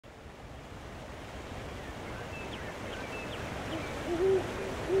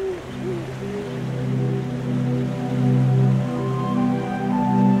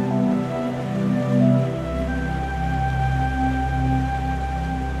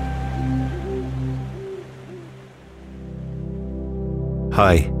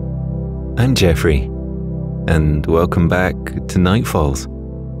Hi, I'm Geoffrey, and welcome back to Nightfalls.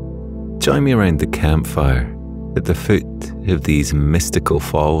 Join me around the campfire at the foot of these mystical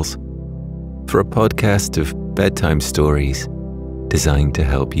falls for a podcast of bedtime stories designed to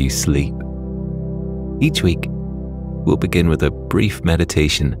help you sleep. Each week, we'll begin with a brief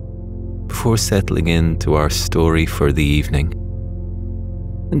meditation before settling into our story for the evening.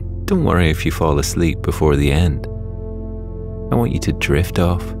 And don't worry if you fall asleep before the end. I want you to drift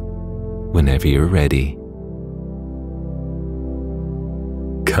off whenever you're ready.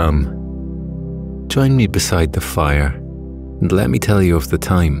 Come, join me beside the fire and let me tell you of the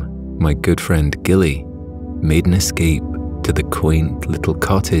time my good friend Gilly made an escape to the quaint little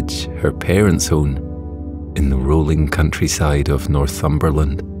cottage her parents own in the rolling countryside of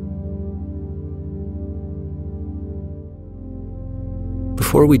Northumberland.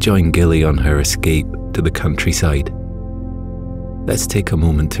 Before we join Gilly on her escape to the countryside, let's take a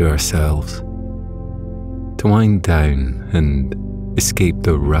moment to ourselves, to wind down and escape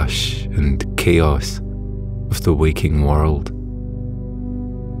the rush and chaos of the waking world.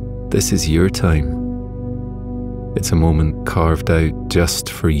 This is your time. It's a moment carved out just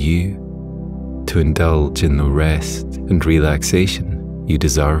for you to indulge in the rest and relaxation you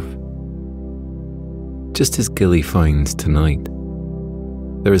deserve. Just as Gilly finds tonight,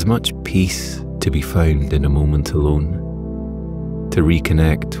 there is much peace to be found in a moment alone, to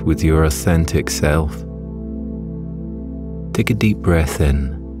reconnect with your authentic self. Take a deep breath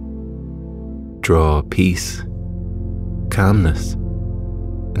in. Draw peace, calmness,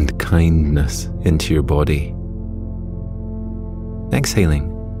 and kindness into your body.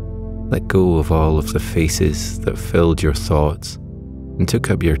 Exhaling, let go of all of the faces that filled your thoughts and took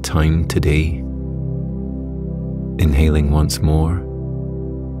up your time today. Inhaling once more,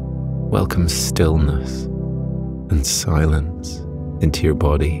 welcome stillness and silence into your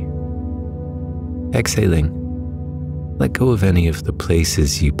body. Exhaling, let go of any of the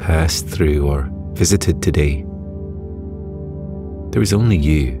places you passed through or visited today. There is only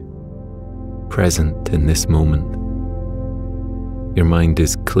you, present in this moment. Your mind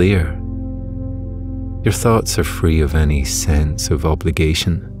is clear. Your thoughts are free of any sense of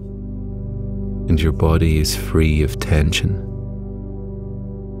obligation, and your body is free of tension.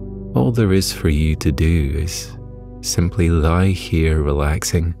 All there is for you to do is simply lie here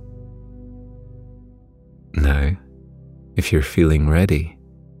relaxing. Now, if you're feeling ready,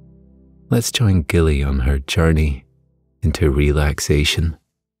 let's join Gilly on her journey into relaxation.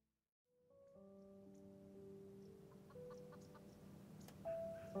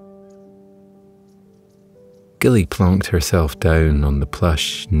 Gilly plonked herself down on the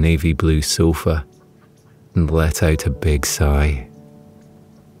plush navy blue sofa and let out a big sigh.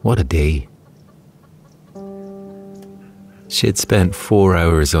 What a day. She had spent 4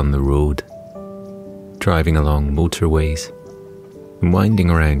 hours on the road, driving along motorways and winding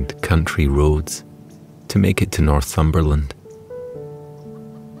around country roads to make it to Northumberland.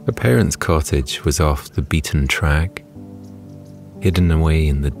 Her parents' cottage was off the beaten track, hidden away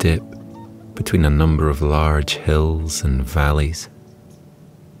in the dip between a number of large hills and valleys.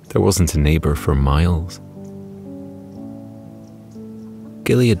 There wasn't a neighbour for miles.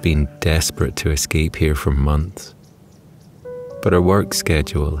 Gilly had been desperate to escape here for months, but her work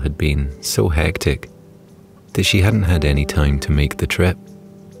schedule had been so hectic that she hadn't had any time to make the trip.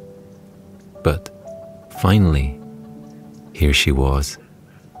 But finally, here she was,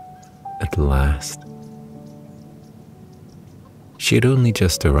 at last. She had only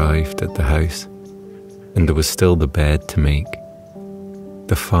just arrived at the house, and there was still the bed to make,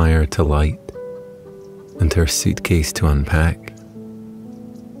 the fire to light, and her suitcase to unpack.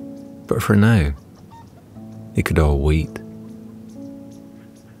 But for now, it could all wait.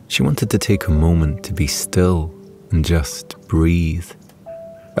 She wanted to take a moment to be still and just breathe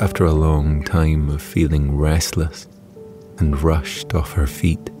after a long time of feeling restless and rushed off her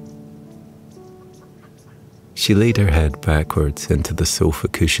feet. She laid her head backwards into the sofa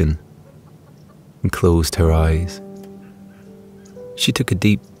cushion and closed her eyes. She took a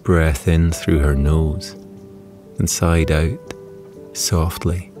deep breath in through her nose and sighed out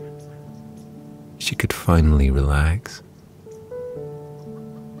softly. She could finally relax.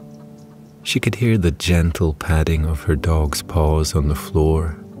 She could hear the gentle padding of her dog's paws on the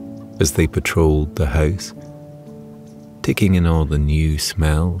floor as they patrolled the house, taking in all the new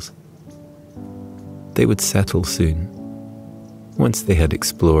smells. They would settle soon, once they had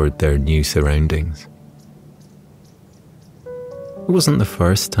explored their new surroundings. It wasn't the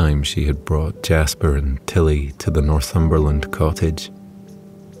first time she had brought Jasper and Tilly to the Northumberland cottage,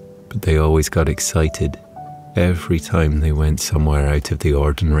 but they always got excited every time they went somewhere out of the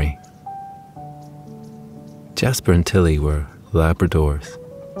ordinary. Jasper and Tilly were Labradors.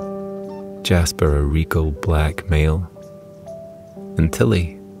 Jasper a regal black male, and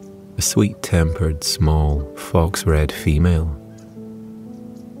Tilly a sweet-tempered, small, fox-red female.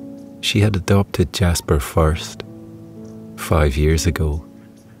 She had adopted Jasper first, 5 years ago,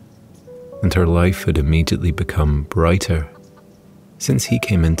 and her life had immediately become brighter since he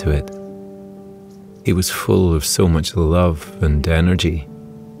came into it. He was full of so much love and energy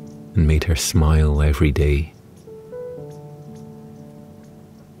and made her smile every day.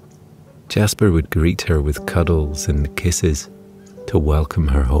 Jasper would greet her with cuddles and kisses to welcome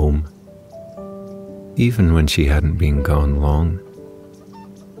her home, even when she hadn't been gone long.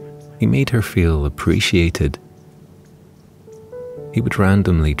 He made her feel appreciated. He would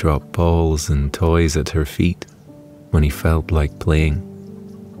randomly drop balls and toys at her feet when he felt like playing,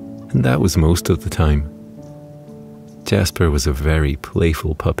 and that was most of the time. Jasper was a very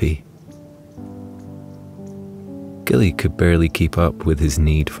playful puppy. Gilly could barely keep up with his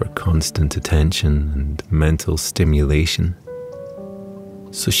need for constant attention and mental stimulation,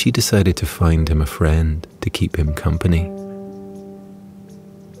 so she decided to find him a friend to keep him company.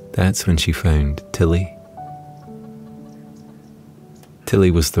 That's when she found Tilly.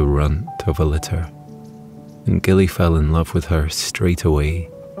 Tilly was the runt of a litter, and Gilly fell in love with her straight away.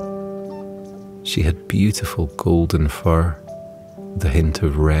 She had beautiful golden fur with a hint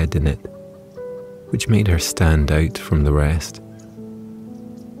of red in it, which made her stand out from the rest.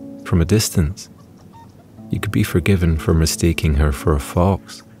 From a distance, you could be forgiven for mistaking her for a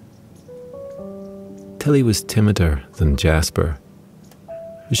fox. Tilly was timider than Jasper,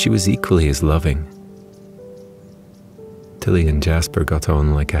 but she was equally as loving. Tilly and Jasper got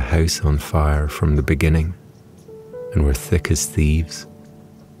on like a house on fire from the beginning, and were thick as thieves.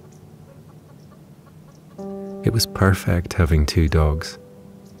 It was perfect having two dogs.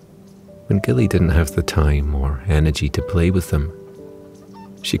 When Gilly didn't have the time or energy to play with them,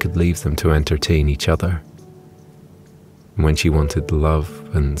 she could leave them to entertain each other. And when she wanted love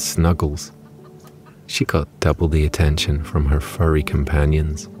and snuggles, she got double the attention from her furry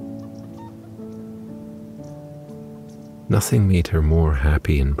companions. Nothing made her more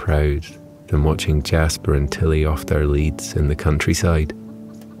happy and proud than watching Jasper and Tilly off their leads in the countryside,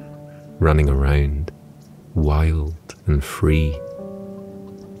 running around, wild and free.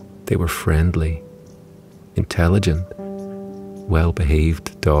 They were friendly, intelligent,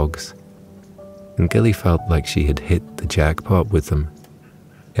 well-behaved dogs, and Gilly felt like she had hit the jackpot with them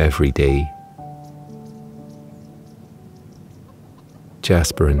every day.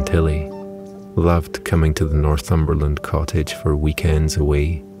 Jasper and Tilly loved coming to the Northumberland cottage for weekends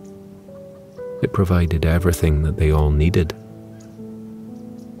away. It provided everything that they all needed: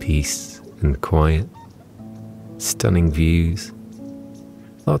 peace and quiet, stunning views,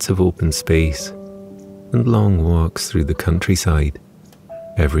 lots of open space, and long walks through the countryside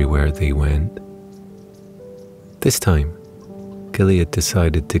everywhere they went. This time, Gilly had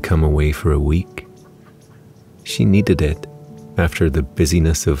decided to come away for a week. She needed it after the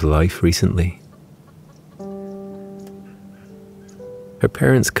busyness of life recently. Her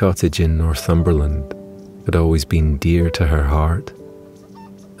parents' cottage in Northumberland had always been dear to her heart,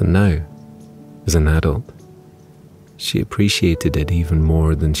 and now, as an adult, she appreciated it even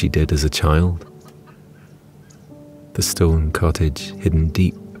more than she did as a child. The stone cottage, hidden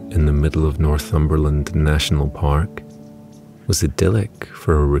deep in the middle of Northumberland National Park, was idyllic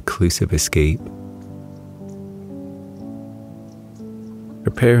for a reclusive escape.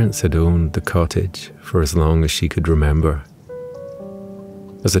 Her parents had owned the cottage for as long as she could remember.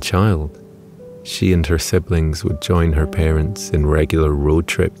 As a child, she and her siblings would join her parents in regular road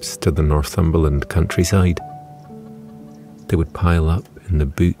trips to the Northumberland countryside. They would pile up in the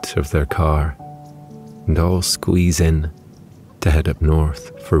boot of their car and all squeeze in to head up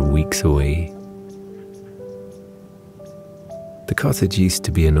north for weeks away. The cottage used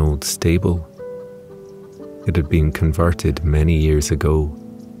to be an old stable. It had been converted many years ago,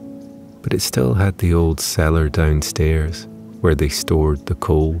 but it still had the old cellar downstairs where they stored the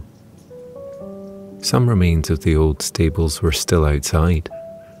coal. Some remains of the old stables were still outside,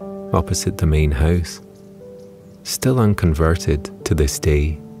 opposite the main house, still unconverted to this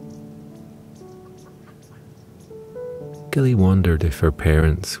day. Gilly wondered if her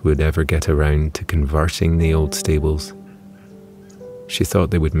parents would ever get around to converting the old stables. She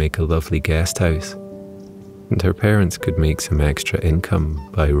thought they would make a lovely guest house, and her parents could make some extra income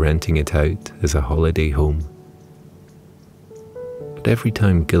by renting it out as a holiday home. But every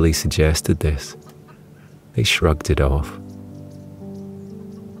time Gilly suggested this, they shrugged it off.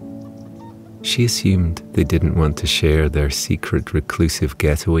 She assumed they didn't want to share their secret reclusive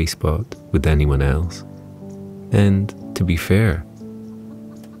getaway spot with anyone else. And, to be fair,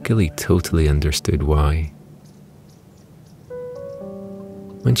 Gilly totally understood why.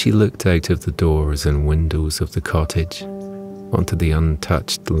 When she looked out of the doors and windows of the cottage onto the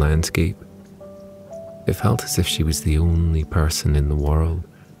untouched landscape, it felt as if she was the only person in the world.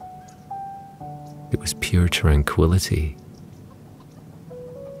 It was pure tranquility.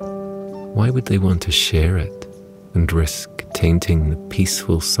 Why would they want to share it and risk tainting the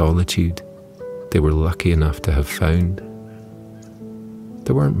peaceful solitude they were lucky enough to have found?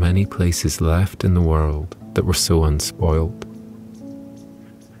 There weren't many places left in the world that were so unspoilt.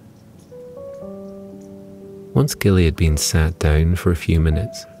 Once Gilly had been sat down for a few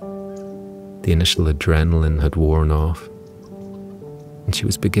minutes, the initial adrenaline had worn off, and she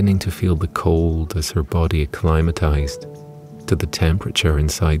was beginning to feel the cold as her body acclimatized to the temperature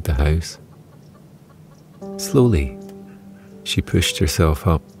inside the house. Slowly, she pushed herself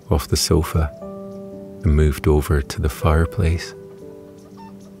up off the sofa and moved over to the fireplace.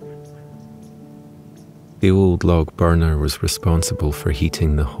 The old log burner was responsible for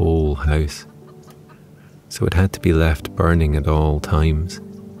heating the whole house, so it had to be left burning at all times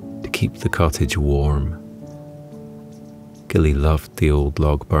to keep the cottage warm. Gilly loved the old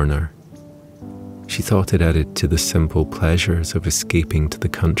log burner. She thought it added to the simple pleasures of escaping to the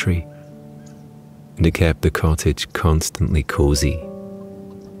country, and it kept the cottage constantly cozy.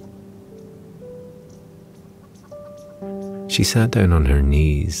 She sat down on her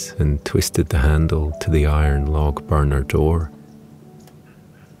knees and twisted the handle to the iron log burner door.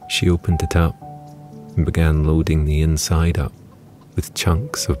 She opened it up and began loading the inside up with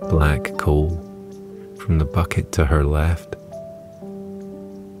chunks of black coal from the bucket to her left.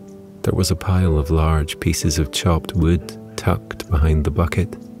 There was a pile of large pieces of chopped wood tucked behind the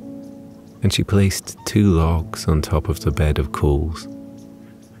bucket, and she placed 2 logs on top of the bed of coals.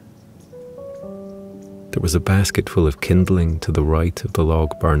 There was a basket full of kindling to the right of the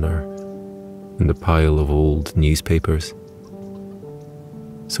log burner and a pile of old newspapers.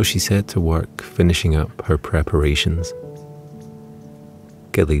 So she set to work finishing up her preparations.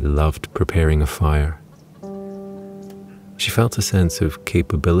 Gilly loved preparing a fire. She felt a sense of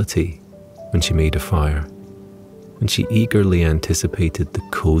capability when she made a fire, and she eagerly anticipated the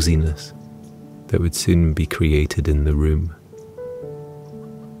coziness that would soon be created in the room.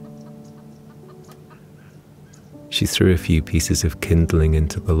 She threw a few pieces of kindling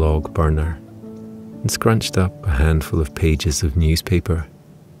into the log burner and scrunched up a handful of pages of newspaper.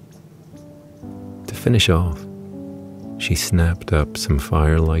 To finish off, she snapped up some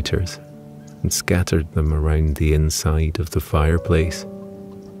fire lighters and scattered them around the inside of the fireplace.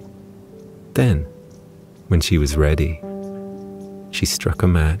 Then, when she was ready, she struck a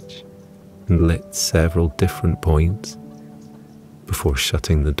match and lit several different points before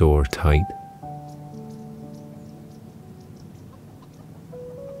shutting the door tight.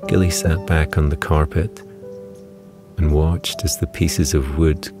 Gilly sat back on the carpet and watched as the pieces of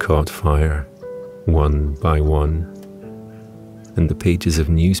wood caught fire, one by one, and the pages of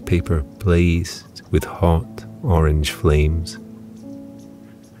newspaper blazed with hot orange flames.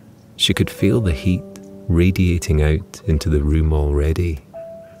 She could feel the heat radiating out into the room already,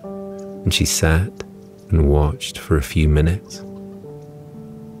 and she sat and watched for a few minutes.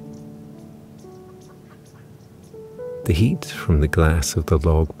 The heat from the glass of the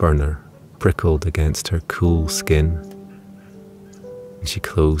log burner prickled against her cool skin, and she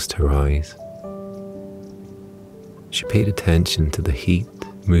closed her eyes. She paid attention to the heat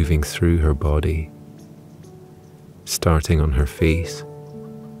moving through her body, starting on her face,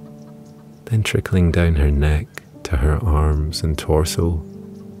 then trickling down her neck to her arms and torso,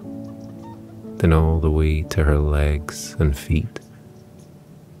 then all the way to her legs and feet.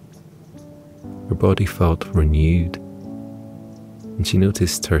 Her body felt renewed, and she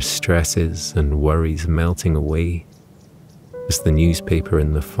noticed her stresses and worries melting away as the newspaper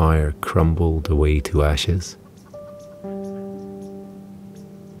in the fire crumbled away to ashes.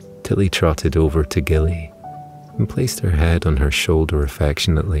 Tilly trotted over to Gilly and placed her head on her shoulder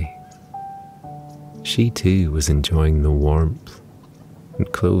affectionately. She too was enjoying the warmth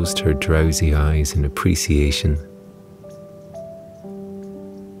and closed her drowsy eyes in appreciation.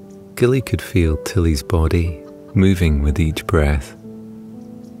 Gilly could feel Tilly's body moving with each breath.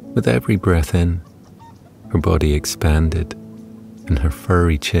 With every breath in, her body expanded and her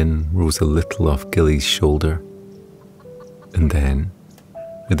furry chin rose a little off Gilly's shoulder. And then,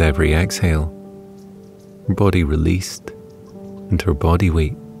 with every exhale, her body released and her body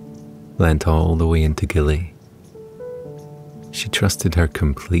weight leant all the way into Gilly. She trusted her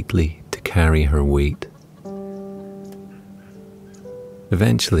completely to to carry her weight.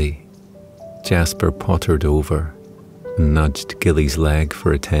 Eventually, Jasper pottered over and nudged Gilly's leg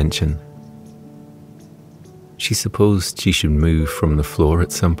for attention. She supposed she should move from the floor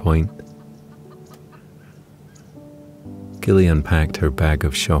at some point. Gilly unpacked her bag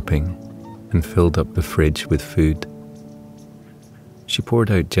of shopping and filled up the fridge with food. She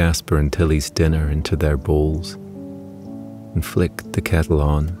poured out Jasper and Tilly's dinner into their bowls and flicked the kettle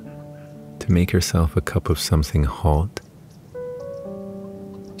on to make herself a cup of something hot.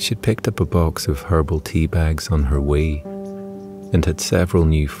 She'd picked up a box of herbal tea bags on her way and had several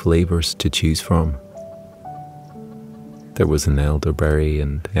new flavours to choose from. There was an elderberry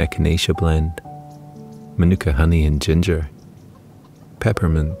and echinacea blend, manuka honey and ginger,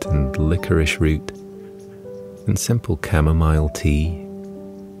 peppermint and licorice root, and simple chamomile tea.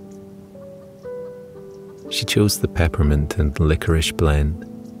 She chose the peppermint and licorice blend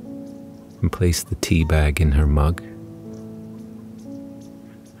and placed the tea bag in her mug.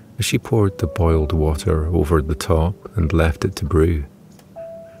 As she poured the boiled water over the top and left it to brew,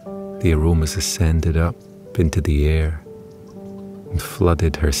 the aromas ascended up into the air and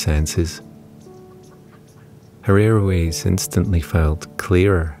flooded her senses. Her airways instantly felt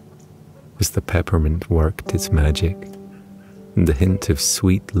clearer as the peppermint worked its magic, and the hint of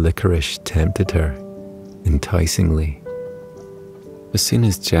sweet licorice tempted her enticingly. As soon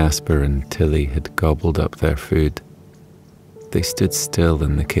as Jasper and Tilly had gobbled up their food, they stood still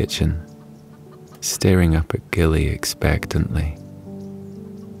in the kitchen, staring up at Gilly expectantly.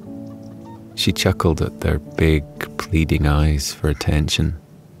 She chuckled at their big, pleading eyes for attention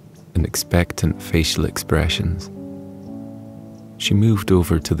and expectant facial expressions. She moved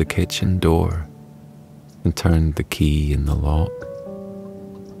over to the kitchen door and turned the key in the lock.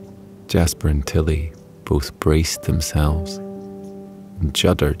 Jasper and Tilly both braced themselves and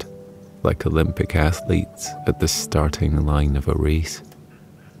juddered like Olympic athletes at the starting line of a race.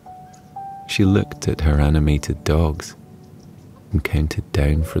 She looked at her animated dogs and counted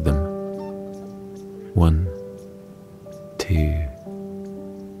down for them. 1, 2,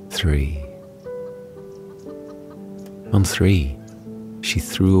 3. On 3, she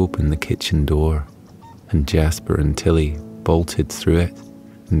threw open the kitchen door, and Jasper and Tilly bolted through it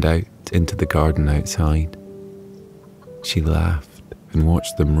and out into the garden outside. She laughed and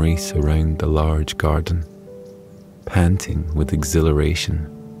watched them race around the large garden, panting with exhilaration.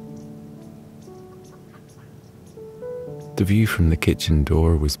 The view from the kitchen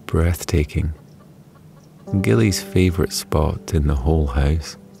door was breathtaking, Gilly's favourite spot in the whole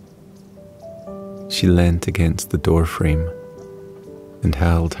house. She leant against the doorframe and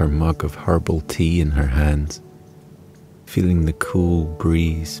held her mug of herbal tea in her hands, feeling the cool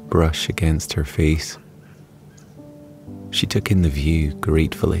breeze brush against her face. She took in the view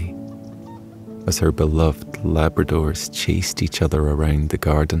gratefully as her beloved Labradors chased each other around the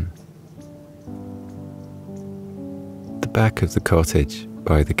garden. At the back of the cottage,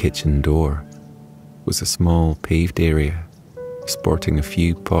 by the kitchen door, was a small paved area sporting a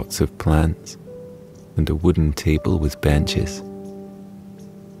few pots of plants and a wooden table with benches.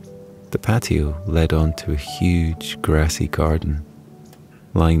 The patio led onto a huge grassy garden,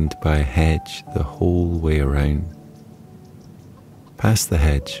 lined by a hedge the whole way around. Past the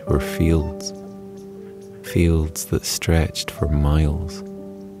hedge were fields that stretched for miles.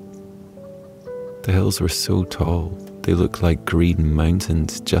 The hills were so tall they looked like green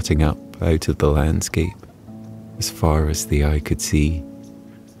mountains jutting up out of the landscape as far as the eye could see.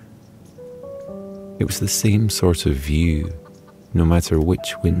 It was the same sort of view no matter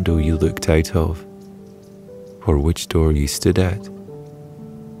which window you looked out of or which door you stood at.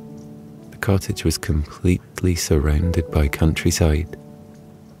 The cottage was completely surrounded by countryside.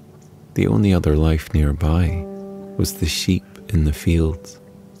 The only other life nearby was the sheep in the fields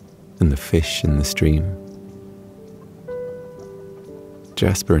and the fish in the stream.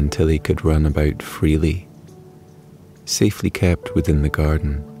 Jasper and Tilly could run about freely, safely kept within the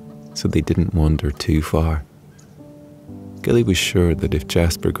garden so they didn't wander too far. Gilly was sure that if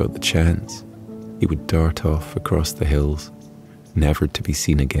Jasper got the chance, he would dart off across the hills, never to be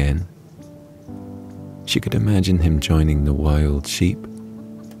seen again. She could imagine him joining the wild sheep,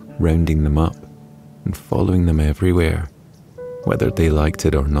 rounding them up and following them everywhere, whether they liked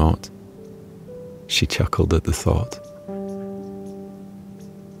it or not. She chuckled at the thought.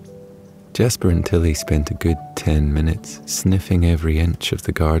 Jasper and Tilly spent a good 10 minutes sniffing every inch of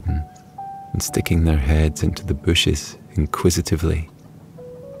the garden and sticking their heads into the bushes inquisitively.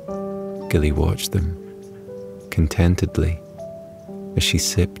 Gilly watched them contentedly as she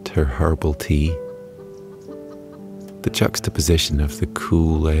sipped her herbal tea. The juxtaposition of the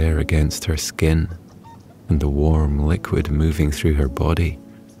cool air against her skin and the warm liquid moving through her body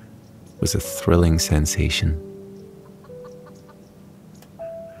was a thrilling sensation.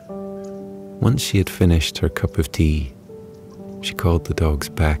 Once she had finished her cup of tea, she called the dogs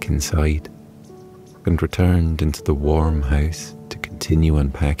back inside and returned into the warm house to continue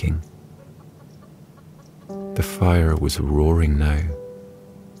unpacking. The fire was roaring now,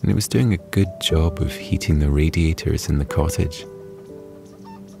 and it was doing a good job of heating the radiators in the cottage.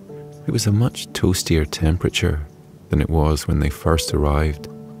 It was a much toastier temperature than it was when they first arrived,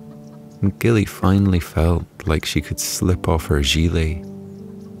 and Gilly finally felt like she could slip off her gilet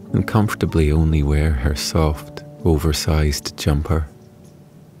and comfortably only wear her soft, oversized jumper.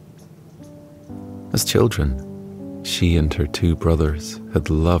 As children, she and her two brothers had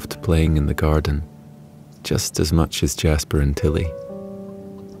loved playing in the garden just as much as Jasper and Tilly.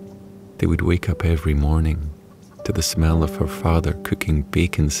 They would wake up every morning to the smell of her father cooking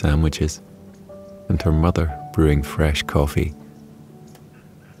bacon sandwiches and her mother brewing fresh coffee.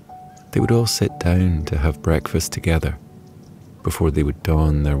 They would all sit down to have breakfast together before they would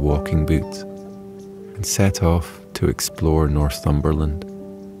don their walking boots and set off to explore Northumberland.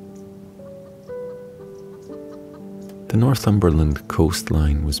 The Northumberland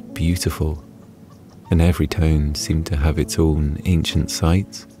coastline was beautiful, and every town seemed to have its own ancient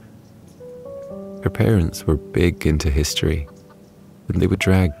sites. Her parents were big into history, and they would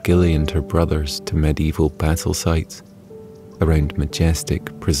drag Gilly and her brothers to medieval battle sites around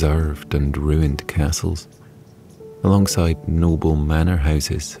majestic, preserved and ruined castles, alongside noble manor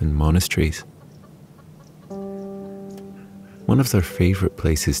houses and monasteries. One of their favourite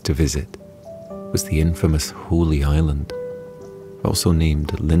places to visit was the infamous Holy Island, also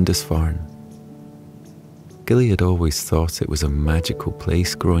named Lindisfarne. Gilly had always thought it was a magical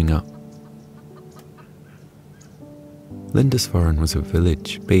place growing up. Lindisfarne was a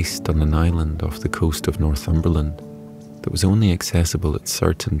village based on an island off the coast of Northumberland that was only accessible at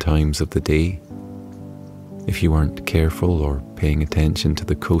certain times of the day. If you weren't careful or paying attention to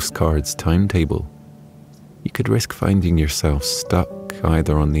the Coast Guard's timetable, you could risk finding yourself stuck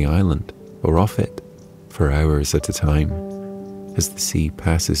either on the island or off it for hours at a time as the sea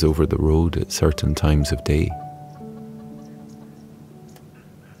passes over the road at certain times of day.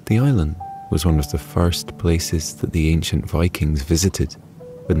 The island was one of the first places that the ancient Vikings visited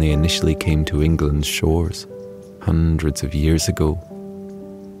when they initially came to England's shores hundreds of years ago,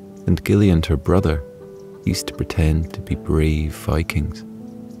 and Gilly and her brother used to pretend to be brave Vikings,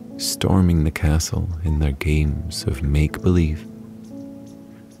 storming the castle in their games of make-believe.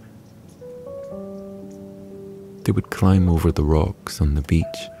 They would climb over the rocks on the beach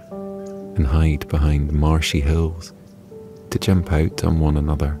and hide behind marshy hills to jump out on one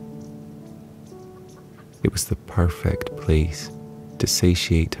another. It was the perfect place to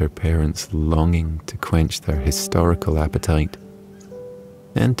satiate her parents' longing to quench their historical appetite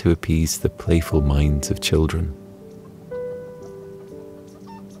and to appease the playful minds of children.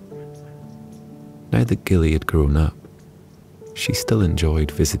 Now that Gilly had grown up, she still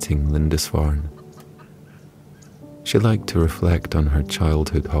enjoyed visiting Lindisfarne. She liked to reflect on her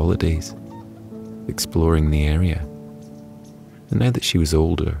childhood holidays, exploring the area, and now that she was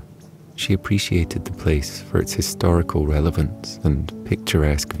older, she appreciated the place for its historical relevance and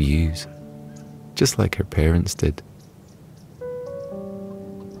picturesque views, just like her parents did.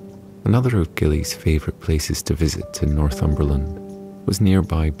 Another of Gilly's favourite places to visit in Northumberland was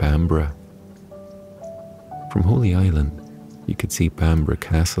nearby Bamborough. From Holy Island, you could see Bamborough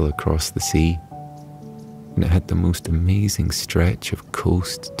Castle across the sea, and it had the most amazing stretch of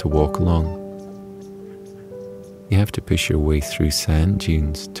coast to walk along. You have to push your way through sand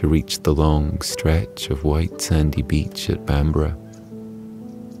dunes to reach the long stretch of white sandy beach at Bamborough,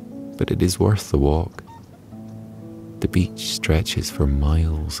 but it is worth the walk. The beach stretches for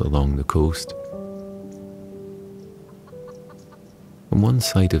miles along the coast. On one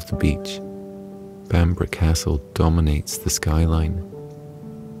side of the beach, Bamborough Castle dominates the skyline,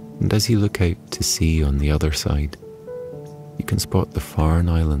 and as you look out to sea on the other side, you can spot the Farne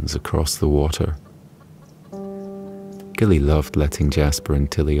Islands across the water. Gilly loved letting Jasper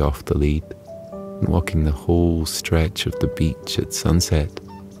and Tilly off the lead and walking the whole stretch of the beach at sunset.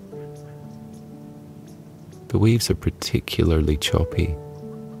 The waves are particularly choppy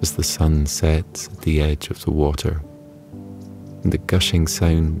as the sun sets at the edge of the water, and the gushing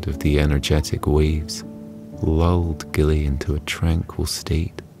sound of the energetic waves lulled Gilly into a tranquil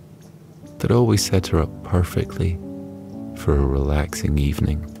state that always set her up perfectly for a relaxing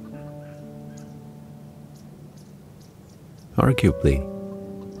evening. Arguably,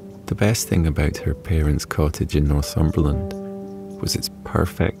 The best thing about her parents' cottage in Northumberland was its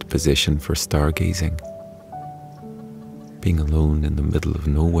perfect position for stargazing. Being alone in the middle of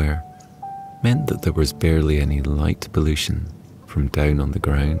nowhere meant that there was barely any light pollution from down on the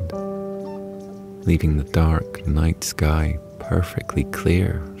ground, leaving the dark night sky perfectly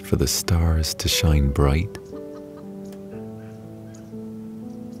clear for the stars to shine bright.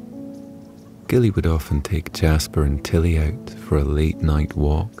 Gilly would often take Jasper and Tilly out for a late night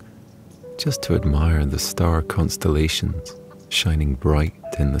walk, just to admire the star constellations shining bright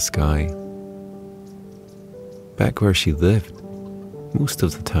in the sky. Back where she lived, most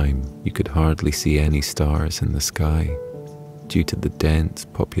of the time you could hardly see any stars in the sky due to the dense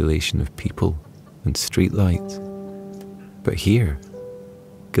population of people and streetlights. But here,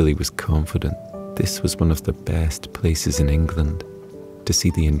 Gilly was confident this was one of the best places in England to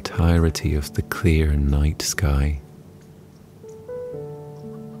see the entirety of the clear night sky.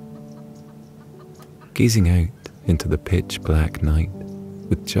 Gazing out into the pitch black night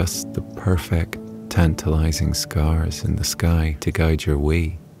with just the perfect tantalizing scars in the sky to guide your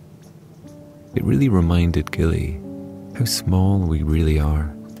way, it really reminded Gilly how small we really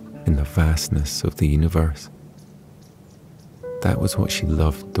are in the vastness of the universe. That was what she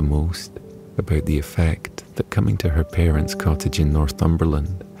loved the most about the effect that coming to her parents' cottage in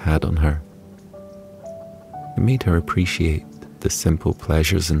Northumberland had on her. It made her appreciate the simple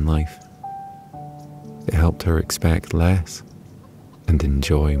pleasures in life. It helped her expect less and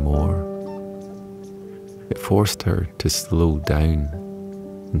enjoy more. It forced her to slow down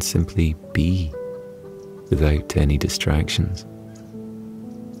and simply be without any distractions.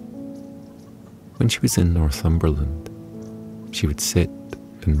 When she was in Northumberland, she would sit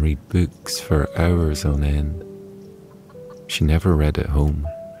and read books for hours on end. She never read at home.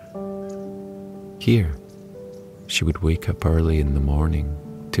 Here, she would wake up early in the morning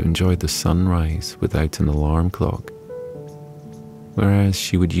to enjoy the sunrise without an alarm clock, whereas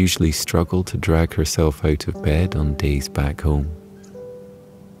she would usually struggle to drag herself out of bed on days back home.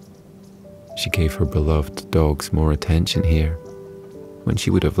 She gave her beloved dogs more attention here, when she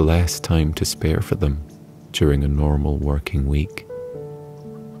would have less time to spare for them during a normal working week.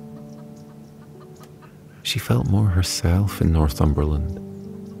 She felt more herself in Northumberland.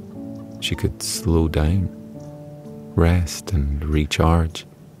 She could slow down, rest and recharge,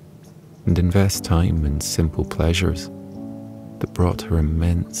 and invest time in simple pleasures that brought her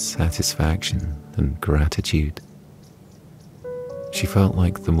immense satisfaction and gratitude. She felt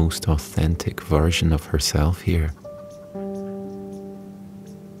like the most authentic version of herself here.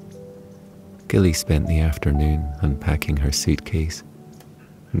 Gilly spent the afternoon unpacking her suitcase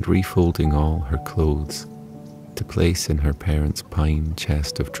and refolding all her clothes to place in her parents' pine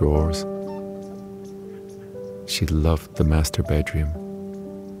chest of drawers. She loved the master bedroom.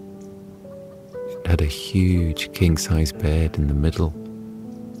 It had a huge king-size bed in the middle,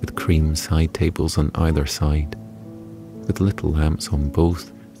 with cream side tables on either side, with little lamps on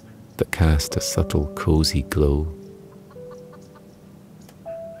both that cast a subtle cozy glow.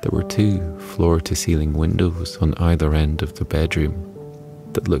 There were 2 floor-to-ceiling windows on either end of the bedroom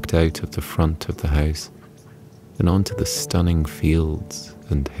that looked out of the front of the house and onto the stunning fields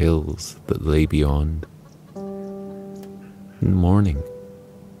and hills that lay beyond. In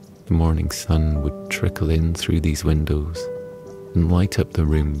the morning sun would trickle in through these windows and light up the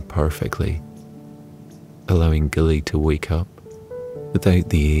room perfectly, allowing Gilly to wake up without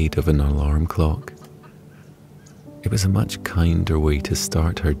the aid of an alarm clock. It was a much kinder way to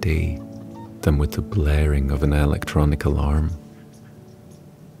start her day than with the blaring of an electronic alarm.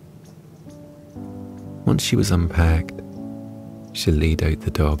 Once she was unpacked, she laid out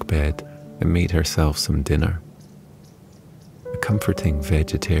the dog bed and made herself some dinner. A comforting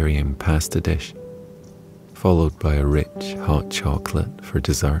vegetarian pasta dish, followed by a rich hot chocolate for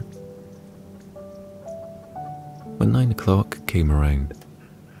dessert. When 9 o'clock came around,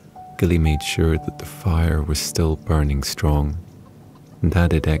 Gilly made sure that the fire was still burning strong and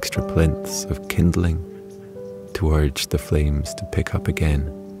added extra plinths of kindling to urge the flames to pick up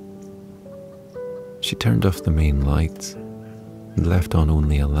again. She turned off the main lights and left on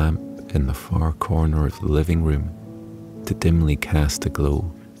only a lamp in the far corner of the living room to dimly cast a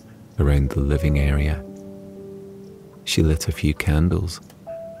glow around the living area. She lit a few candles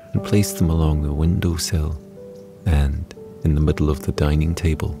and placed them along the windowsill and in the middle of the dining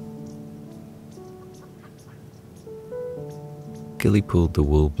table. Gilly pulled the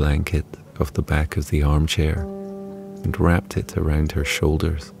wool blanket off the back of the armchair and wrapped it around her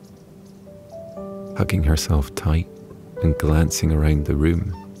shoulders. Hugging herself tight and glancing around the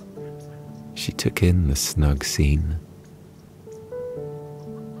room, she took in the snug scene.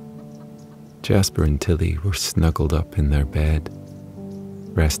 Jasper and Tilly were snuggled up in their bed,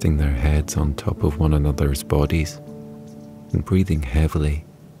 resting their heads on top of one another's bodies and breathing heavily.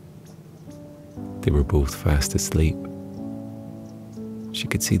 They were both fast asleep. She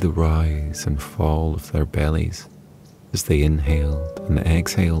could see the rise and fall of their bellies as they inhaled and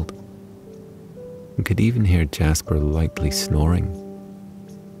exhaled, and could even hear Jasper lightly snoring.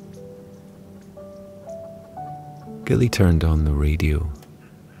 Gilly turned on the radio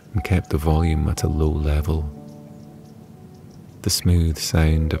and kept the volume at a low level. The smooth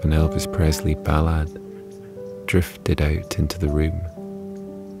sound of an Elvis Presley ballad drifted out into the room,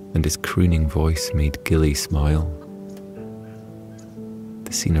 and his crooning voice made Gilly smile.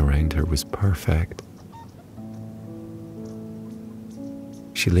 The scene around her was perfect.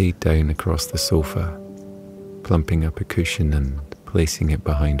 She laid down across the sofa, plumping up a cushion and placing it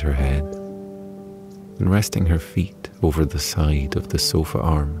behind her head, and resting her feet over the side of the sofa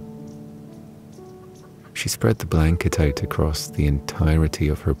arm. She spread the blanket out across the entirety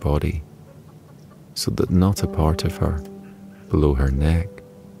of her body, so that not a part of her, below her neck,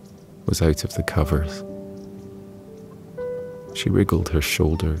 was out of the covers. She wriggled her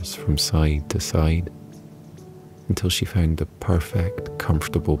shoulders from side to side until she found the perfect,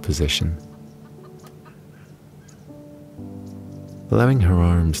 comfortable position. Allowing her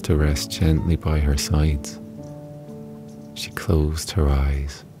arms to rest gently by her sides, she closed her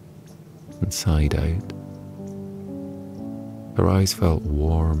eyes and sighed out. Her eyes felt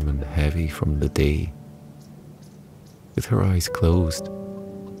warm and heavy from the day. With her eyes closed,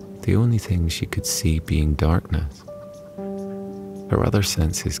 the only thing she could see being darkness, her other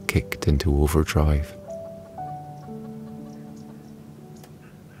senses kicked into overdrive.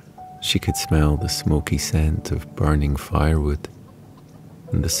 She could smell the smoky scent of burning firewood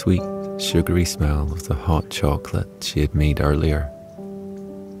and the sweet, sugary smell of the hot chocolate she had made earlier.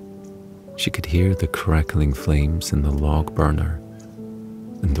 She could hear the crackling flames in the log burner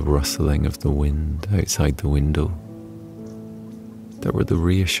and the rustling of the wind outside the window. There were the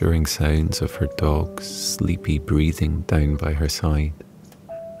reassuring sounds of her dog's sleepy breathing down by her side,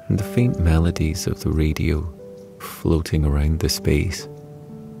 and the faint melodies of the radio floating around the space.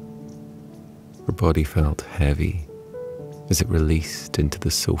 Her body felt heavy as it released into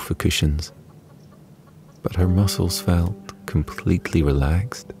the sofa cushions, but her muscles felt completely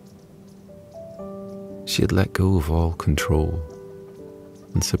relaxed. She had let go of all control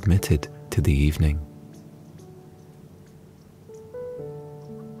and submitted to the evening.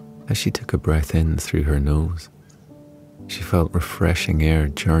 As she took a breath in through her nose, she felt refreshing air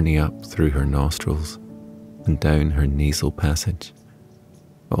journey up through her nostrils and down her nasal passage,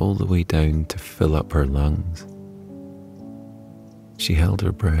 all the way down to fill up her lungs. She held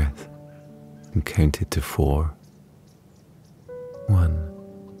her breath and counted to 4. 1,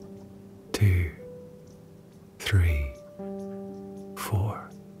 2, 3, 4.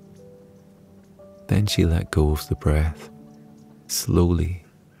 Then she let go of the breath, slowly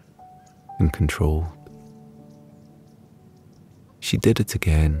and controlled. She did it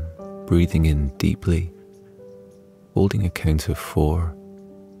again, breathing in deeply, holding a count of 4.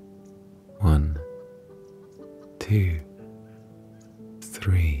 1, 2,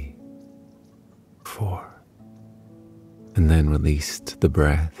 3, 4, and then released the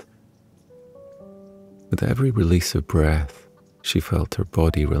breath. With every release of breath, she felt her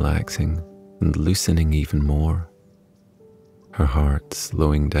body relaxing and loosening even more, her heart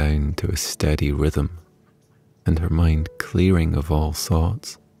slowing down to a steady rhythm, and her mind clearing of all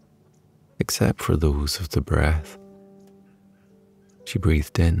thoughts, except for those of the breath. She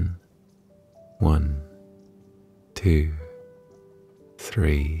breathed in, 1, 2,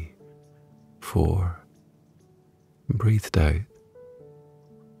 3, 4, and breathed out.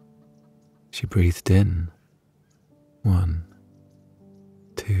 She breathed in, 1,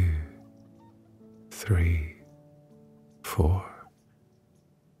 2, 3, 4,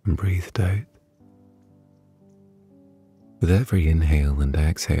 and breathed out. With every inhale and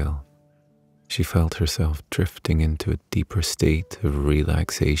exhale, she felt herself drifting into a deeper state of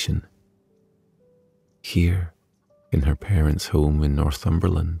relaxation. Here, in her parents' home in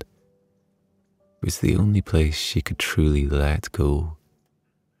Northumberland, was the only place she could truly let go.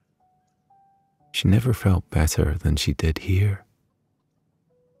 She never felt better than she did here,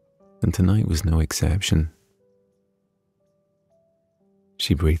 and tonight was no exception.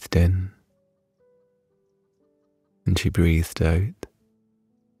 She breathed in, and she breathed out.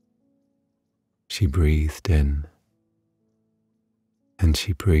 She breathed in, and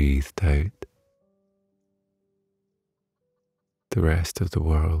she breathed out. The rest of the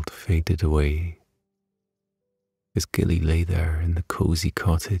world faded away, as Gilly lay there in the Cosy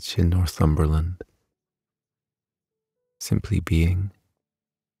Cottage in Northumberland, simply being,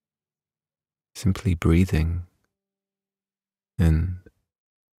 simply breathing, and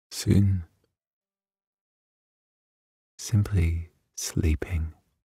soon simply sleeping.